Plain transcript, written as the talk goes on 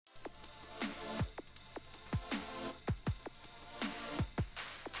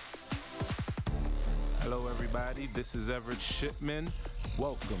everybody. This is Everett Shipman.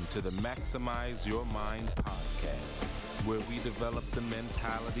 Welcome to the Maximize Your Mind podcast, where we develop the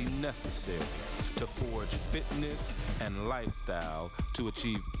mentality necessary to forge fitness and lifestyle to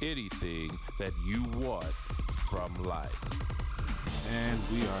achieve anything that you want from life. And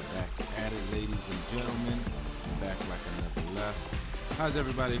we are back at it, ladies and gentlemen. Back like I never left. How's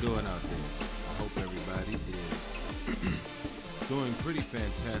everybody doing out there? I hope everybody is doing pretty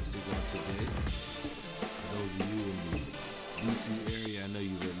fantastic on today. For those of you in the DC area, I know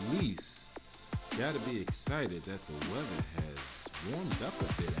you at least got to be excited that the weather has warmed up a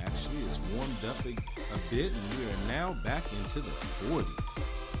bit. Actually, it's warmed up a bit, and we are now back into the 40s.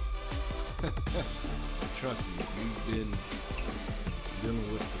 Trust me, if you've been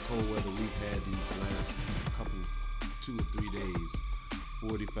dealing with the cold weather we've had these last couple, 2 or 3 days,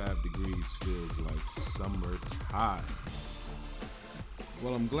 45 degrees feels like summertime.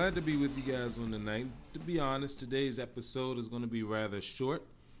 Well, I'm glad to be with you guys on the night. To be honest, today's episode is going to be rather short.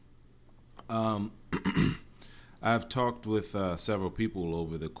 I've talked with several people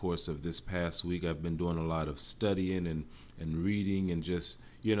over the course of this past week. I've been doing a lot of studying and reading and just,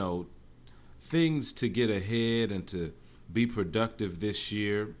 things to get ahead and to be productive this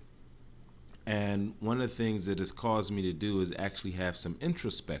year. And one of the things that has caused me to do is actually have some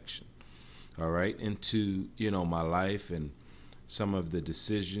introspection, all right, into, my life and some of the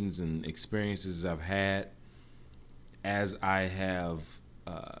decisions and experiences I've had as I have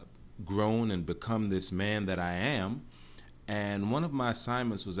grown and become this man that I am. And one of my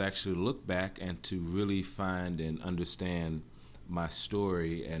assignments was actually to look back and to really find and understand my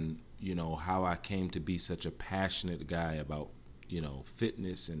story and, how I came to be such a passionate guy about,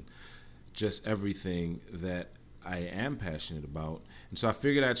 fitness and just everything that I am passionate about. And so I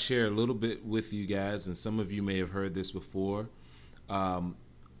figured I'd share a little bit with you guys, and some of you may have heard this before, and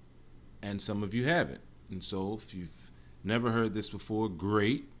some of you haven't. And so if you've never heard this before,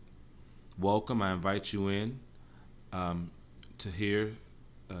 great. Welcome. I invite you in to hear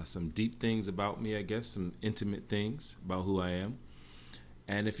some deep things about me, I guess, some intimate things about who I am.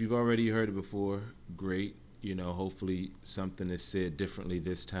 And if you've already heard it before, great. Hopefully something is said differently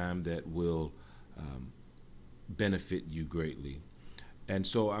this time that will benefit you greatly. And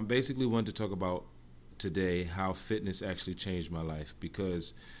so I basically want to talk about today how fitness actually changed my life,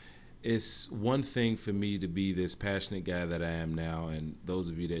 because it's one thing for me to be this passionate guy that I am now, and those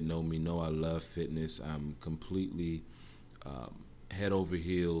of you that know me know I love fitness. I'm completely head over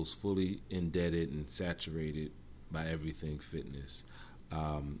heels, fully indebted and saturated by everything fitness.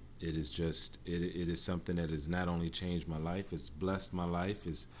 It is just, it is something that has not only changed my life, it's blessed my life,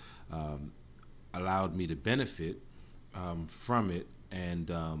 it's allowed me to benefit from it,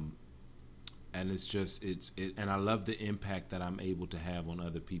 and it's just, and I love the impact that I'm able to have on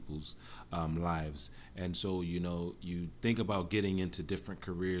other people's lives. And so, you think about getting into different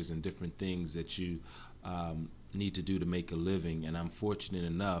careers and different things that you need to do to make a living, and I'm fortunate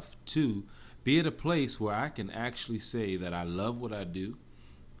enough to be at a place where I can actually say that I love what I do.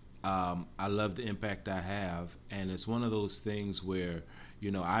 I love the impact I have, and it's one of those things where,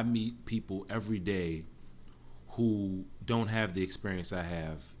 I meet people every day who don't have the experience I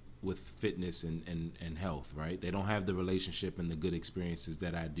have with fitness and health, right? They don't have the relationship and the good experiences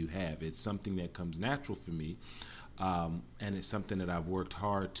that I do have. It's something that comes natural for me, and it's something that I've worked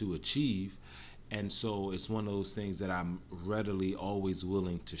hard to achieve. And so it's one of those things that I'm readily always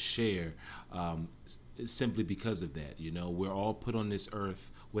willing to share, simply because of that. We're all put on this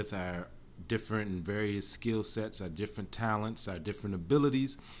earth with our different and various skill sets, our different talents, our different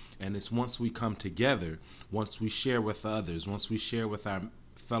abilities. And it's once we come together, once we share with others, once we share with our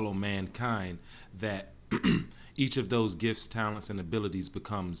fellow mankind, that each of those gifts, talents, and abilities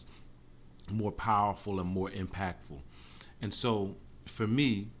becomes more powerful and more impactful. And so for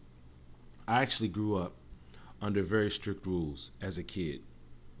me, I actually grew up under very strict rules as a kid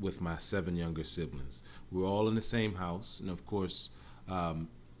with my 7 younger siblings. We were all in the same house. And of course, I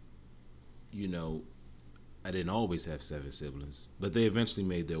didn't always have 7 siblings, but they eventually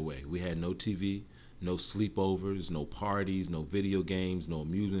made their way. We had no TV, no sleepovers, no parties, no video games, no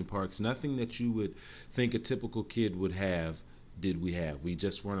amusement parks, nothing that you would think a typical kid would have did we have. We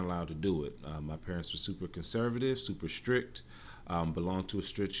just weren't allowed to do it. My parents were super conservative, super strict. Belonged to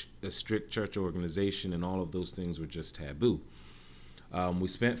a strict church organization, and all of those things were just taboo. We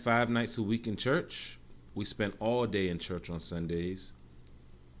spent 5 nights a week in church. We spent all day in church on Sundays,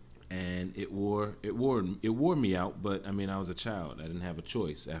 and it wore me out. But I mean, I was a child; I didn't have a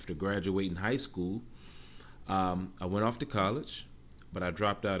choice. After graduating high school, I went off to college, but I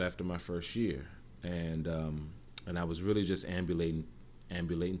dropped out after my first year, and I was really just ambulating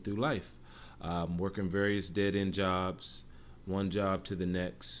ambulating through life, working various dead-end jobs, one job to the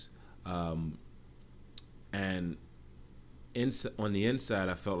next, and on the inside,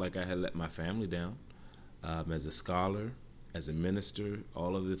 I felt like I had let my family down. As a scholar, as a minister,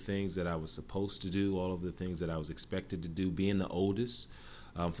 all of the things that I was supposed to do, all of the things that I was expected to do, being the oldest.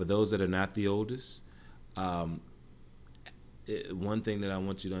 For those that are not the oldest, one thing that I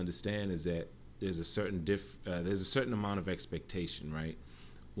want you to understand is that there's a certain amount of expectation, right,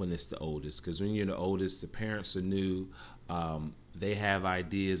 when it's the oldest. Because when you're the oldest, the parents are new. They have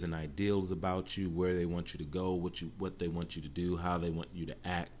ideas and ideals about you, where they want you to go, what they want you to do, how they want you to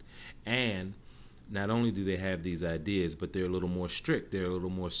act. And not only do they have these ideas, but they're a little more strict. They're a little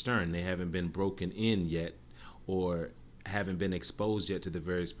more stern. They haven't been broken in yet, or haven't been exposed yet to the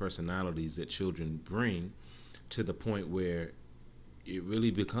various personalities that children bring, to the point where it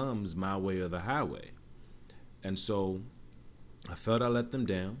really becomes my way or the highway. And so I felt I let them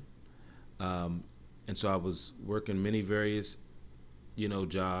down. And so I was working many various,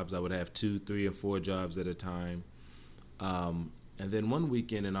 jobs. I would have 2, 3, and 4 jobs at a time. And then one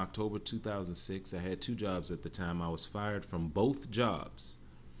weekend in October 2006, I had 2 jobs at the time. I was fired from both jobs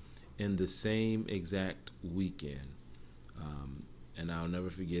in the same exact weekend. And I'll never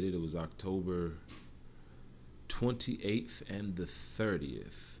forget it. It was October 28th and the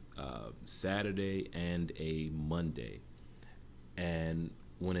 30th, Saturday and a Monday. And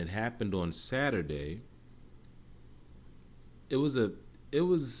when it happened on Saturday, it was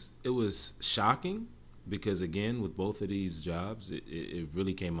shocking, because again, with both of these jobs, it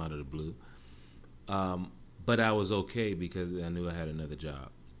really came out of the blue. But I was okay, because I knew I had another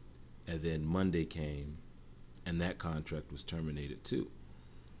job. And then Monday came, and that contract was terminated too.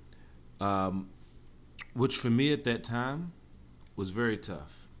 Which for me at that time was very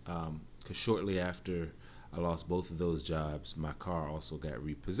tough, because shortly after I lost both of those jobs, my car also got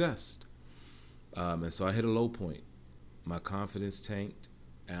repossessed. And so I hit a low point. My confidence tanked,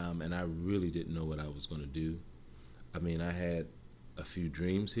 and I really didn't know what I was going to do. I mean, I had a few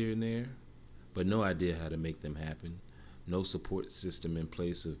dreams here and there, but no idea how to make them happen. No support system in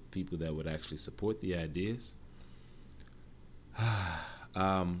place of people that would actually support the ideas.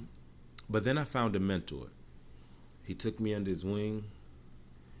 But then I found a mentor. He took me under his wing,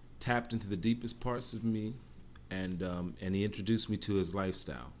 tapped into the deepest parts of me, and he introduced me to his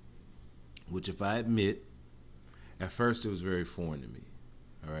lifestyle, which, if I admit, at first it was very foreign to me.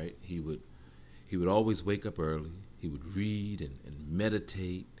 All right, he would always wake up early. He would read and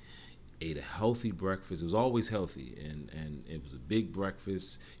meditate. Ate a healthy breakfast. It was always healthy, and it was a big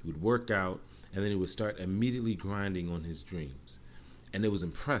breakfast. He would work out, and then he would start immediately grinding on his dreams. And it was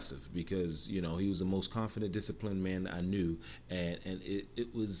impressive, because he was the most confident, disciplined man I knew, and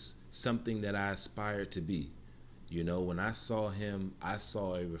it was something that I aspired to be. When I saw him, I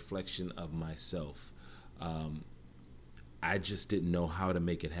saw a reflection of myself. I just didn't know how to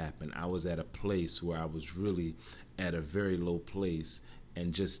make it happen. I was at a place where I was really at a very low place,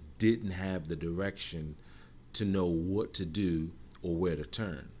 and just didn't have the direction to know what to do or where to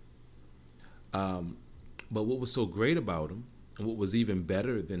turn. But what was so great about him, and what was even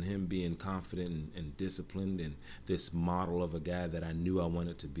better than him being confident and disciplined, and this model of a guy that I knew I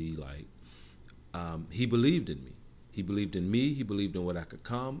wanted to be like, he believed in me. He believed in me. He believed in what I could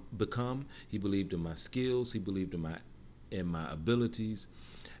become. He believed in my skills. He believed in my abilities.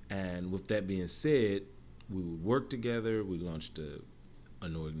 And with that being said, we would work together. We launched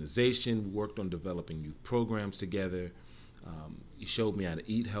an organization. We worked on developing youth programs together. He showed me how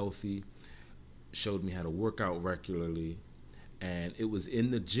to eat healthy, showed me how to work out regularly. And it was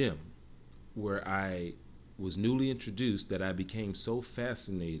in the gym where I was newly introduced that I became so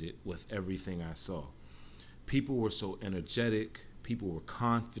fascinated with everything I saw. People were so energetic. People were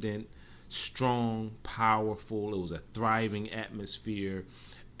confident, strong, powerful. It was a thriving atmosphere.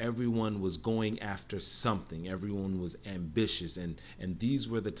 Everyone was going after something. Everyone was ambitious. And these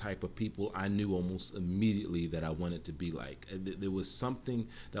were the type of people I knew almost immediately that I wanted to be like. There was something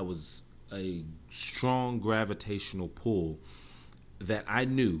that was a strong gravitational pull that I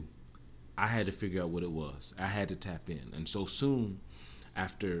knew I had to figure out what it was. I had to tap in. And so soon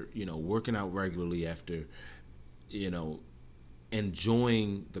after, working out regularly, after,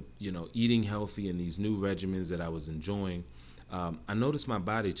 enjoying the, eating healthy and these new regimens that I was enjoying, I noticed my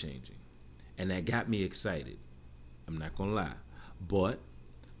body changing, and that got me excited. I'm not going to lie. But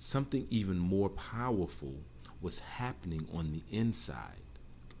something even more powerful was happening on the inside.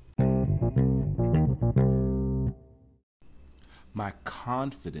 My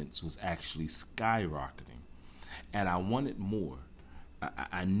confidence was actually skyrocketing, and I wanted more.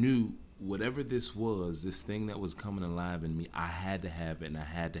 I knew whatever this was, this thing that was coming alive in me, I had to have it, and I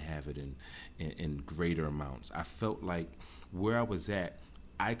had to have it in greater amounts. I felt like where I was at,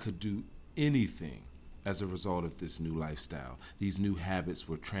 I could do anything as a result of this new lifestyle. These new habits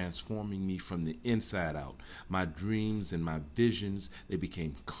were transforming me from the inside out. My dreams and my visions, they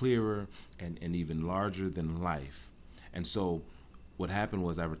became clearer and even larger than life. And so what happened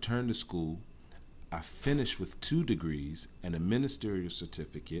was I returned to school. I finished with 2 degrees and a ministerial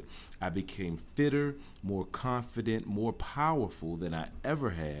certificate. I became fitter, more confident, more powerful than I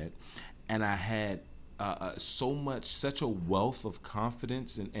ever had. And I had such a wealth of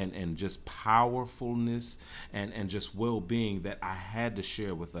confidence and just powerfulness and just well-being that I had to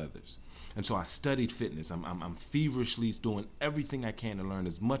share with others. And so I studied fitness. I'm feverishly doing everything I can to learn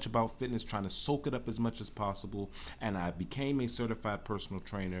as much about fitness, trying to soak it up as much as possible. And I became a certified personal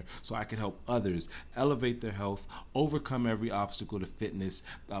trainer so I could help others elevate their health, overcome every obstacle to fitness,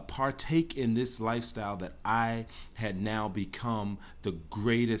 partake in this lifestyle that I had now become the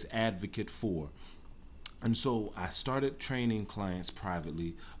greatest advocate for. And so I started training clients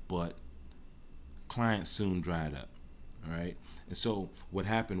privately, but clients soon dried up. All right. And so what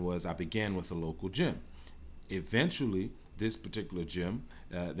happened was I began with a local gym. Eventually, this particular gym,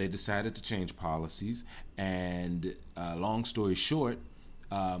 they decided to change policies. And long story short,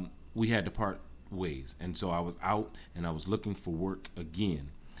 we had to part ways. And so I was out and I was looking for work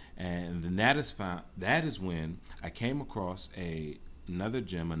again. And then that is when I came across another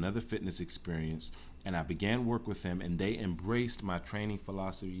gym, another fitness experience, and I began work with them, and they embraced my training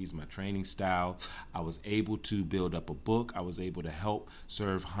philosophies, my training style. I was able to build up a book. I was able to help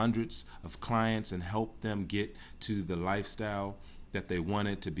serve hundreds of clients and help them get to the lifestyle that they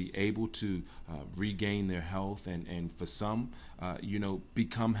wanted, to be able to regain their health and for some,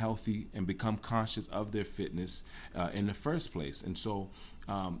 become healthy and become conscious of their fitness in the first place. And so,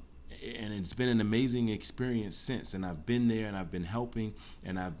 and it's been an amazing experience since, and I've been there and I've been helping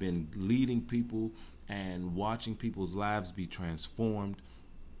and I've been leading people and watching people's lives be transformed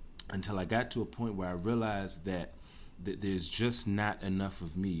until I got to a point where I realized that there's just not enough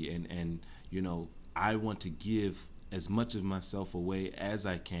of me, and I want to give as much of myself away as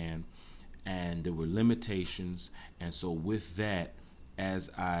I can, and there were limitations. And so with that,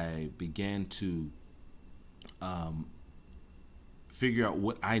 as I began to figure out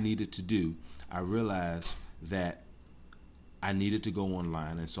what I needed to do, I realized that I needed to go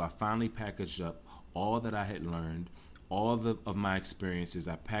online. And so I finally packaged up all that I had learned, all of my experiences.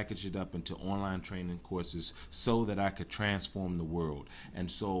 I packaged it up into online training courses so that I could transform the world.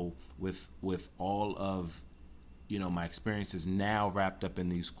 And so with all of my experiences now wrapped up in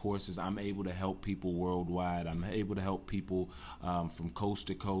these courses, I'm able to help people worldwide. I'm able to help people from coast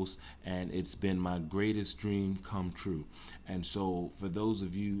to coast, and it's been my greatest dream come true. And so for those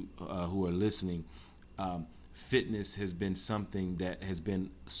of you who are listening, fitness has been something that has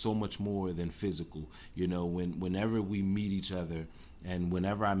been so much more than physical. Whenever we meet each other and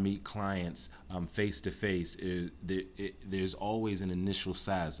whenever I meet clients face to face, there's always an initial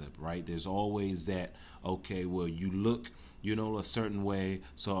size up, right? There's always that, okay, well, you look, a certain way,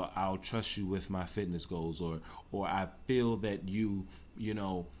 so I'll trust you with my fitness goals, or I feel that you,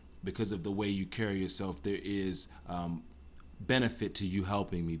 because of the way you carry yourself, there is benefit to you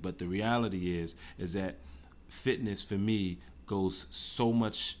helping me. But the reality is that fitness for me goes so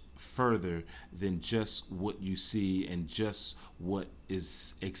much further than just what you see and just what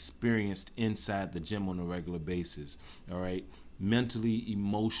is experienced inside the gym on a regular basis. All right, mentally,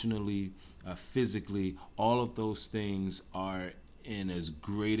 emotionally, physically, all of those things are in as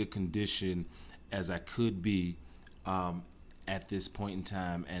great a condition as I could be at this point in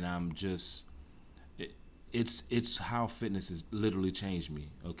time, and I'm just it's how fitness has literally changed me.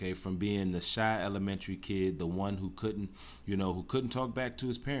 Okay, from being the shy elementary kid, the one who couldn't talk back to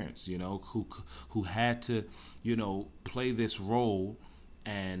his parents, who had to, play this role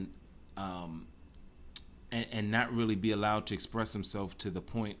and not really be allowed to express himself to the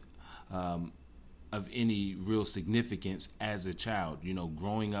point of any real significance as a child.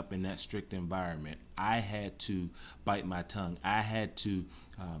 Growing up in that strict environment, I had to bite my tongue. I had to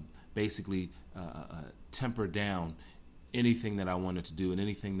basically temper down anything that I wanted to do and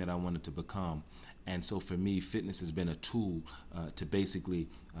anything that I wanted to become. And so for me, fitness has been a tool to basically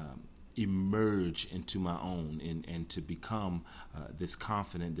emerge into my own and to become this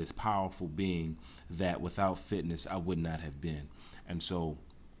confident, this powerful being that without fitness I would not have been. And so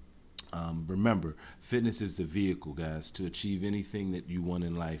remember, fitness is the vehicle, guys, to achieve anything that you want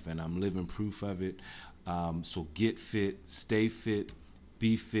in life, and I'm living proof of it. So get fit, stay fit,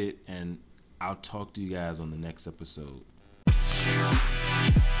 be fit, and I'll talk to you guys on the next episode.